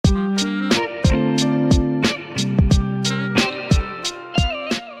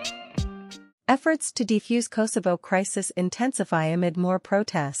Efforts to defuse Kosovo crisis intensify amid more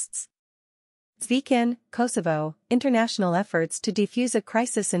protests. Zvecan, Kosovo, international efforts to defuse a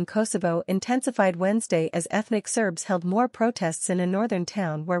crisis in Kosovo intensified Wednesday as ethnic Serbs held more protests in a northern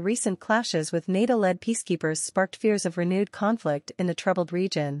town where recent clashes with NATO-led peacekeepers sparked fears of renewed conflict in the troubled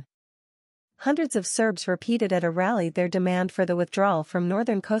region. Hundreds of Serbs repeated at a rally their demand for the withdrawal from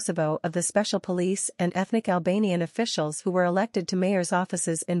northern Kosovo of the special police and ethnic Albanian officials who were elected to mayor's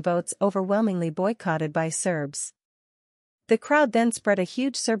offices in votes overwhelmingly boycotted by Serbs. The crowd then spread a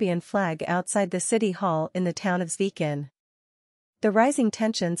huge Serbian flag outside the city hall in the town of Zvecan. The rising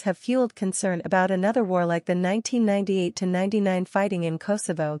tensions have fueled concern about another war like the 1998-99 fighting in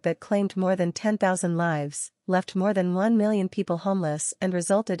Kosovo that claimed more than 10,000 lives, left more than 1 million people homeless and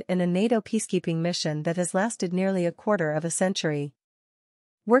resulted in a NATO peacekeeping mission that has lasted nearly a quarter of a century.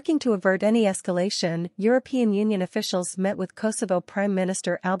 Working to avert any escalation, European Union officials met with Kosovo Prime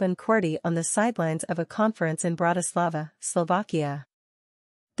Minister Albin Kurti on the sidelines of a conference in Bratislava, Slovakia.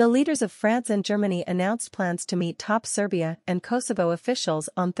 The leaders of France and Germany announced plans to meet top Serbia and Kosovo officials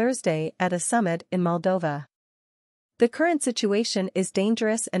on Thursday at a summit in Moldova. The current situation is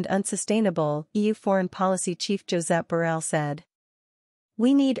dangerous and unsustainable, EU Foreign Policy Chief Josep Borrell said.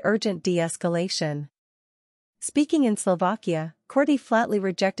 We need urgent de-escalation. Speaking in Slovakia, Kurti flatly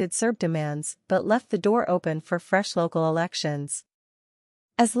rejected Serb demands but left the door open for fresh local elections.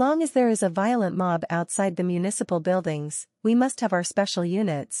 As long as there is a violent mob outside the municipal buildings, we must have our special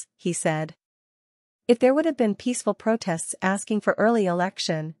units, he said. If there would have been peaceful protests asking for early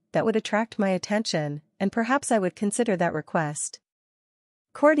election, that would attract my attention, and perhaps I would consider that request.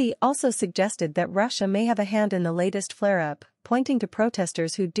 Kurti also suggested that Russia may have a hand in the latest flare-up, pointing to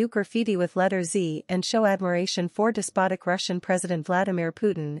protesters who do graffiti with letter Z and show admiration for despotic Russian President Vladimir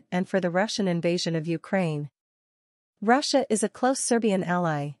Putin and for the Russian invasion of Ukraine. Russia is a close Serbian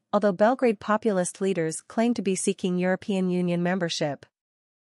ally, although Belgrade populist leaders claim to be seeking European Union membership.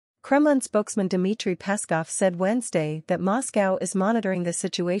 Kremlin spokesman Dmitry Peskov said Wednesday that Moscow is monitoring the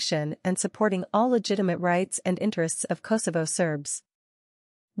situation and supporting all legitimate rights and interests of Kosovo Serbs.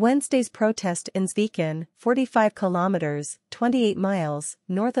 Wednesday's protest in Zvecan, 45 kilometers, 28 miles,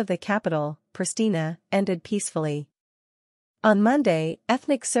 north of the capital, Pristina, ended peacefully. On Monday,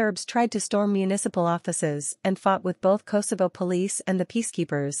 ethnic Serbs tried to storm municipal offices and fought with both Kosovo police and the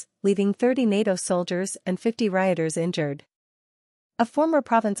peacekeepers, leaving 30 NATO soldiers and 50 rioters injured. A former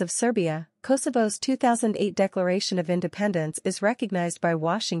province of Serbia, Kosovo's 2008 Declaration of Independence is recognized by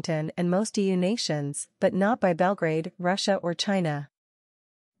Washington and most EU nations, but not by Belgrade, Russia or China.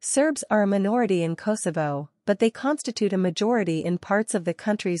 Serbs are a minority in Kosovo, but they constitute a majority in parts of the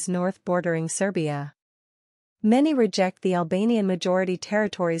country's north bordering Serbia. Many reject the Albanian majority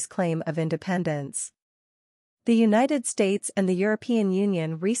territory's claim of independence. The United States and the European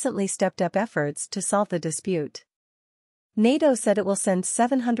Union recently stepped up efforts to solve the dispute. NATO said it will send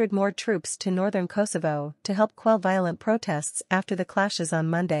 700 more troops to northern Kosovo to help quell violent protests after the clashes on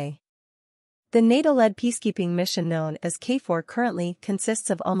Monday. The NATO-led peacekeeping mission known as KFOR currently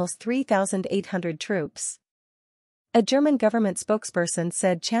consists of almost 3,800 troops. A German government spokesperson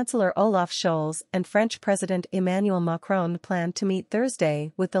said Chancellor Olaf Scholz and French President Emmanuel Macron planned to meet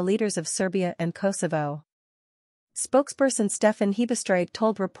Thursday with the leaders of Serbia and Kosovo. Spokesperson Stefan Hebestreit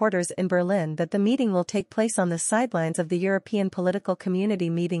told reporters in Berlin that the meeting will take place on the sidelines of the European Political Community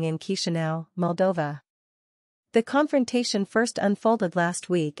meeting in Chisinau, Moldova. The confrontation first unfolded last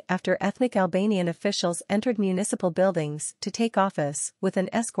week after ethnic Albanian officials entered municipal buildings to take office with an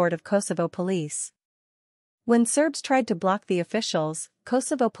escort of Kosovo police. When Serbs tried to block the officials,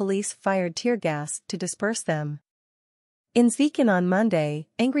 Kosovo police fired tear gas to disperse them. In Zvecan on Monday,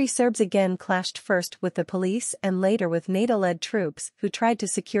 angry Serbs again clashed first with the police and later with NATO-led troops who tried to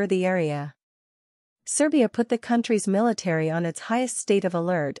secure the area. Serbia put the country's military on its highest state of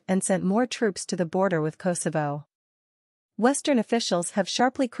alert and sent more troops to the border with Kosovo. Western officials have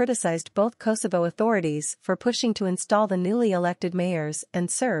sharply criticized both Kosovo authorities for pushing to install the newly elected mayors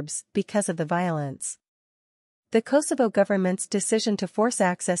and Serbs because of the violence. The Kosovo government's decision to force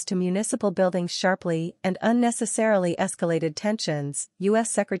access to municipal buildings sharply and unnecessarily escalated tensions,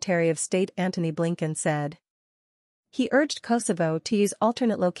 U.S. Secretary of State Antony Blinken said. He urged Kosovo to use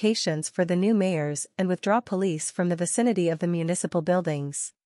alternate locations for the new mayors and withdraw police from the vicinity of the municipal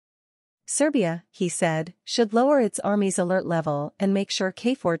buildings. Serbia, he said, should lower its army's alert level and make sure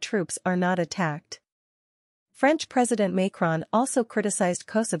KFOR troops are not attacked. French President Macron also criticized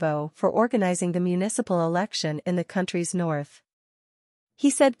Kosovo for organizing the municipal election in the country's north. He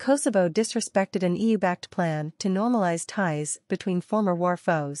said Kosovo disrespected an EU-backed plan to normalize ties between former war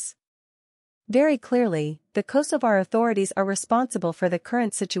foes. Very clearly, the Kosovar authorities are responsible for the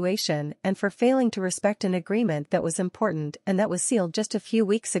current situation and for failing to respect an agreement that was important and that was sealed just a few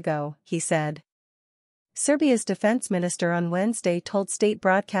weeks ago, he said. Serbia's defense minister on Wednesday told state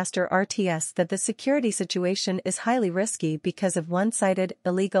broadcaster RTS that the security situation is highly risky because of one-sided,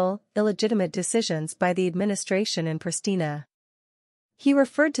 illegal, illegitimate decisions by the administration in Pristina. He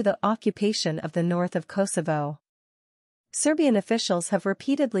referred to the occupation of the north of Kosovo. Serbian officials have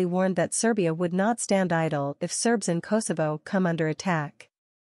repeatedly warned that Serbia would not stand idle if Serbs in Kosovo come under attack.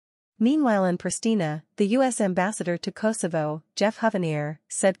 Meanwhile in Pristina, the U.S. ambassador to Kosovo, Jeff Hovenier,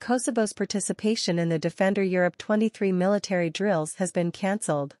 said Kosovo's participation in the Defender Europe 23 military drills has been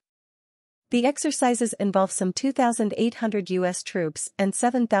cancelled. The exercises involve some 2,800 U.S. troops and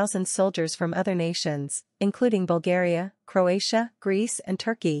 7,000 soldiers from other nations, including Bulgaria, Croatia, Greece and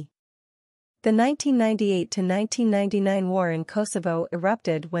Turkey. The 1998–1999 war in Kosovo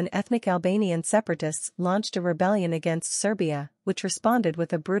erupted when ethnic Albanian separatists launched a rebellion against Serbia, which responded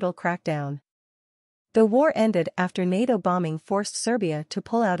with a brutal crackdown. The war ended after NATO bombing forced Serbia to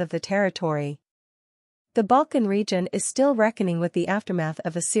pull out of the territory. The Balkan region is still reckoning with the aftermath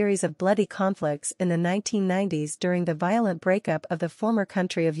of a series of bloody conflicts in the 1990s during the violent breakup of the former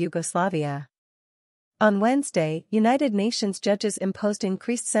country of Yugoslavia. On Wednesday, United Nations judges imposed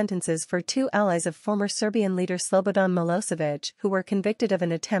increased sentences for two allies of former Serbian leader Slobodan Milosevic who were convicted of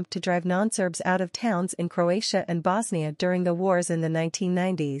an attempt to drive non-Serbs out of towns in Croatia and Bosnia during the wars in the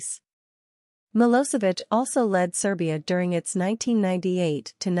 1990s. Milosevic also led Serbia during its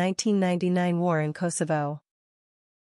 1998–1999 war in Kosovo.